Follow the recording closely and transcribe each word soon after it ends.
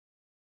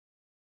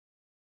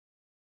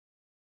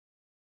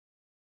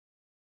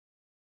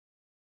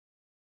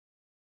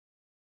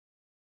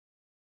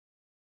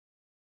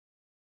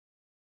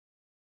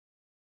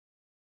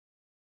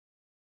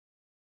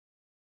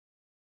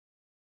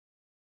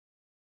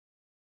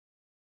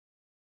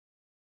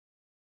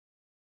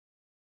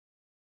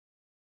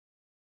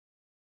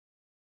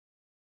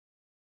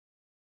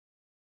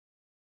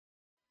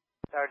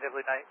Tower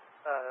JetBlue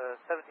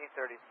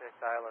 1736,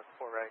 ILS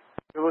 4 right.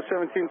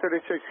 JetBlue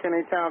 1736,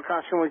 Kenny Town,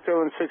 caution week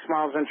 2 and 6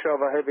 miles inshore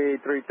of a heavy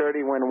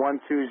A330, wind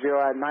 120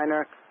 at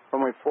 9er,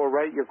 runway 4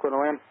 right, you're clear to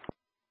land.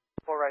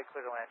 4 right,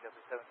 clear to land,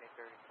 JetBlue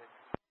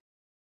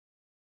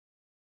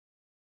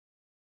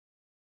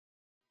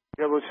 1736.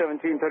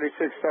 JetBlue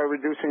 1736, start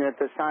reducing at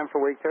this time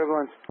for wake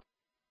turbulence.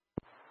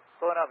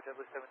 Blowing up,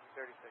 JetBlue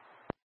 1736.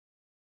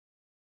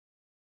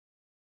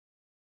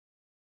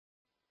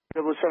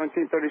 JetBlue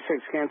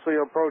 1736, cancel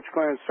your approach,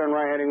 clearance, turn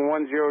right heading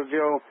 100,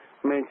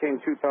 maintain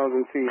 2,000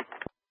 feet.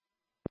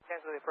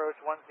 Cancel the approach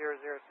 100,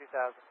 2,000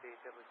 feet,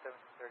 JetBlue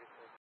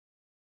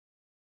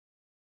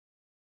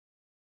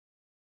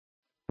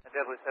 1736. And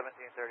JetBlue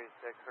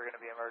 1736, we're going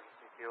to be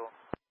emergency fuel.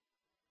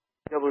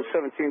 JetBlue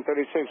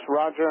 1736,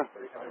 roger.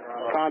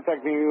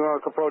 Contact New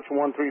York approach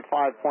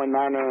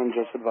 135.9er and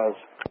just advise.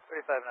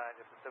 359,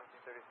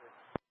 JetBlue 1736.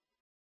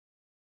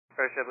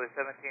 Approach JetBlue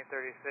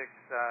 1736,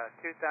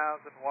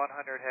 2,100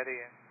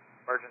 heading,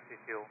 emergency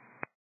fuel.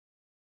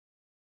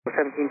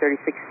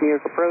 1736 New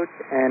York approach,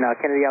 and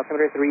Kennedy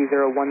altimeter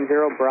 3010,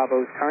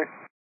 Bravo's current.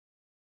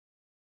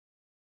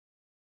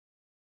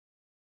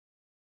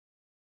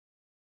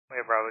 We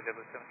have Bravo,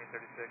 JetBlue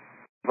 1736.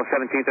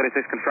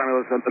 1736, confirm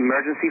it was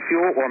emergency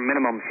fuel or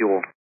minimum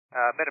fuel?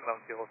 Minimum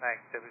fuel,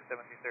 thanks,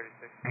 JetBlue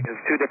 1736. It's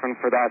two different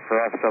for that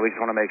for us, so we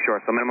just want to make sure.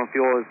 So minimum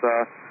fuel is,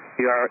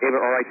 you are able,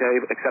 all right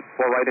to accept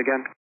 4 right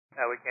again?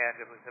 We can,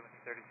 JetBlue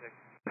 1736.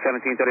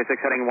 1736,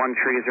 heading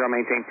 130,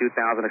 maintain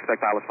 2,000, expect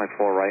ILS my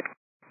 4 right.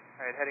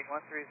 All right, heading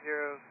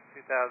 130,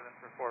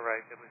 2,000 for 4 right,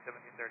 JetBlue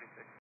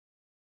 1736.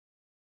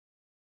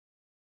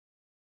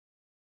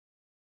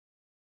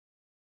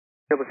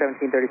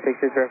 JetBlue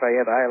 1736, just verify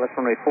you have ILS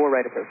runway 4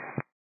 right approach.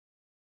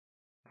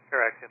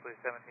 Correct, JetBlue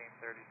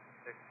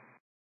 1736.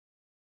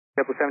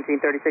 JetBlue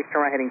 1736,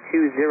 turn right heading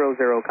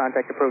 200,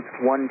 contact approach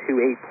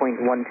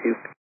 128.12. 200,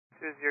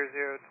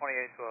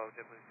 2812,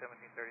 JetBlue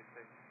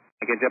 1736.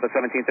 Again, JetBlue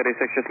 1736,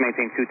 just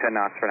maintain 210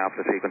 knots for now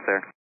for the sequence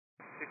there.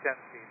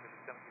 210 speed,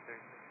 JetBlue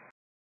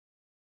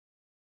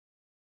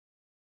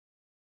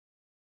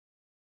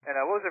 1736. And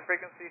what was the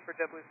frequency for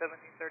JetBlue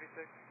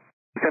 1736?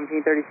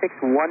 1736,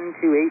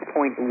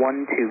 128.12.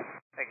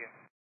 Thank you.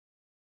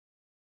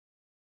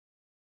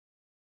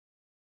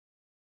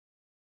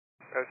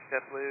 Approach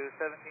JetBlue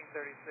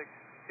 1736,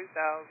 2,000,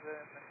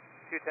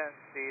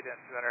 210 speed and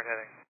 200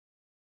 heading.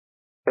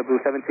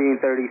 JetBlue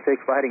 1736,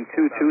 flight heading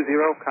 220,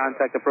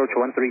 contact approach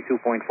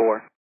 132.4. 220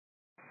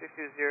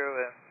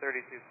 and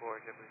 32.4,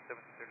 JetBlue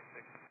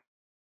 1736.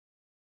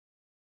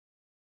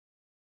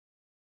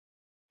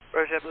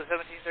 Approach JetBlue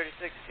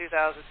 1736,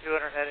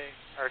 2,200 heading,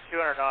 or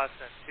 200 knots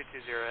and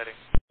 220 heading.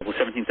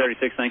 JetBlue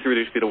 1736, thank you,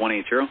 reduce speed to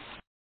 180.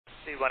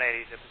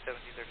 C-180, JetBlue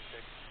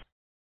 1736.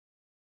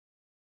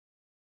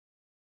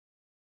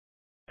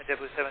 And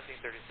JetBlue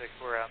 1736,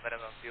 we're at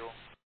minimum fuel.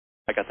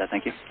 I got that,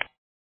 thank you.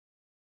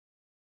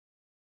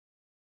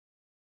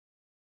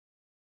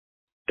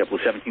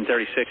 JetBlue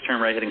 1736,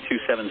 turn right heading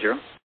 270. Right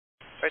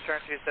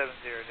turn 270,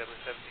 JetBlue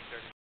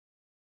 1736.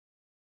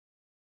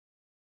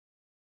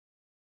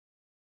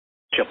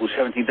 JetBlue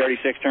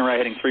 1736, turn right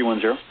heading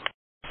 310.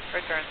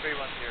 Right turn 310,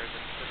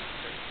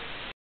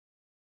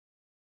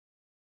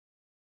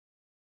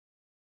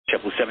 JetBlue 1736.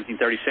 JetBlue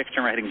 1736,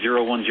 turn right heading 010,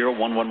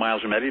 11 miles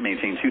from Medi,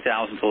 maintain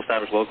 2,000 until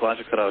established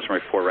localizer, cut out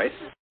runway 4 right.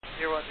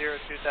 010, 2,000,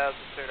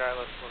 cleared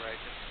ILS 4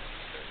 right,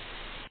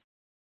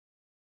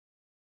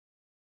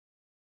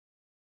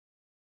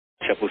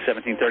 JetBlue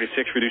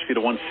 1736, reduce speed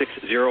to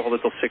 160, hold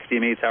until 60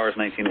 ME, towers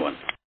 19 to 1.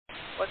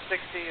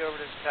 160 over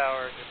to the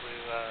tower, JetBlue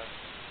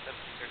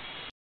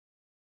 1736.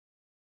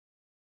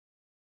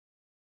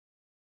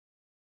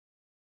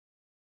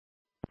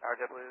 Tower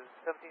JetBlue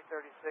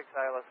 1736,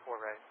 ILS 4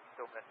 right,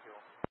 still mid fuel.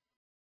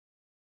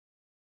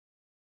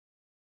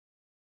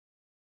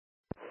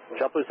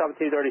 JetBlue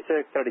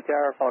 1736, 30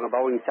 tower, following a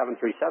Boeing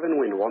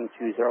 737, wind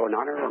 120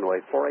 9er,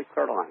 runway 4 right,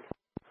 clear to land.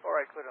 4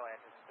 right, clear to land,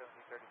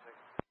 JetBlue 1736.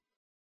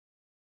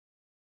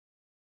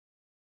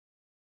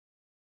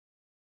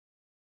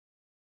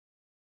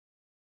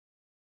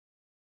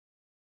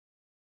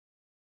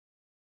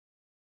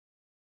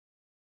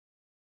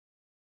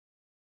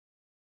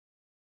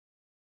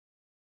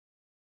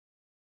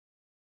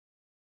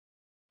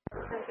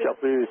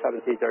 JetBlue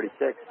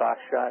 1736,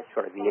 Foxtrot,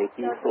 short of the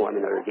Yankee, let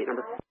me know your gate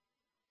number.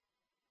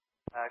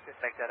 I couldn't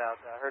make that out.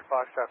 Heard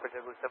Foxtrot for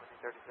JetBlue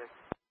 1736.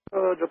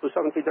 JetBlue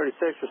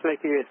 1736, just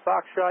making it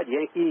Foxtrot,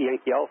 Yankee,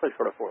 Yankee Alpha,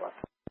 short of 4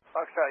 left.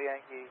 Foxtrot,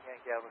 Yankee,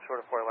 Yankee Alpha,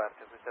 short of 4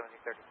 left, JetBlue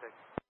 1736.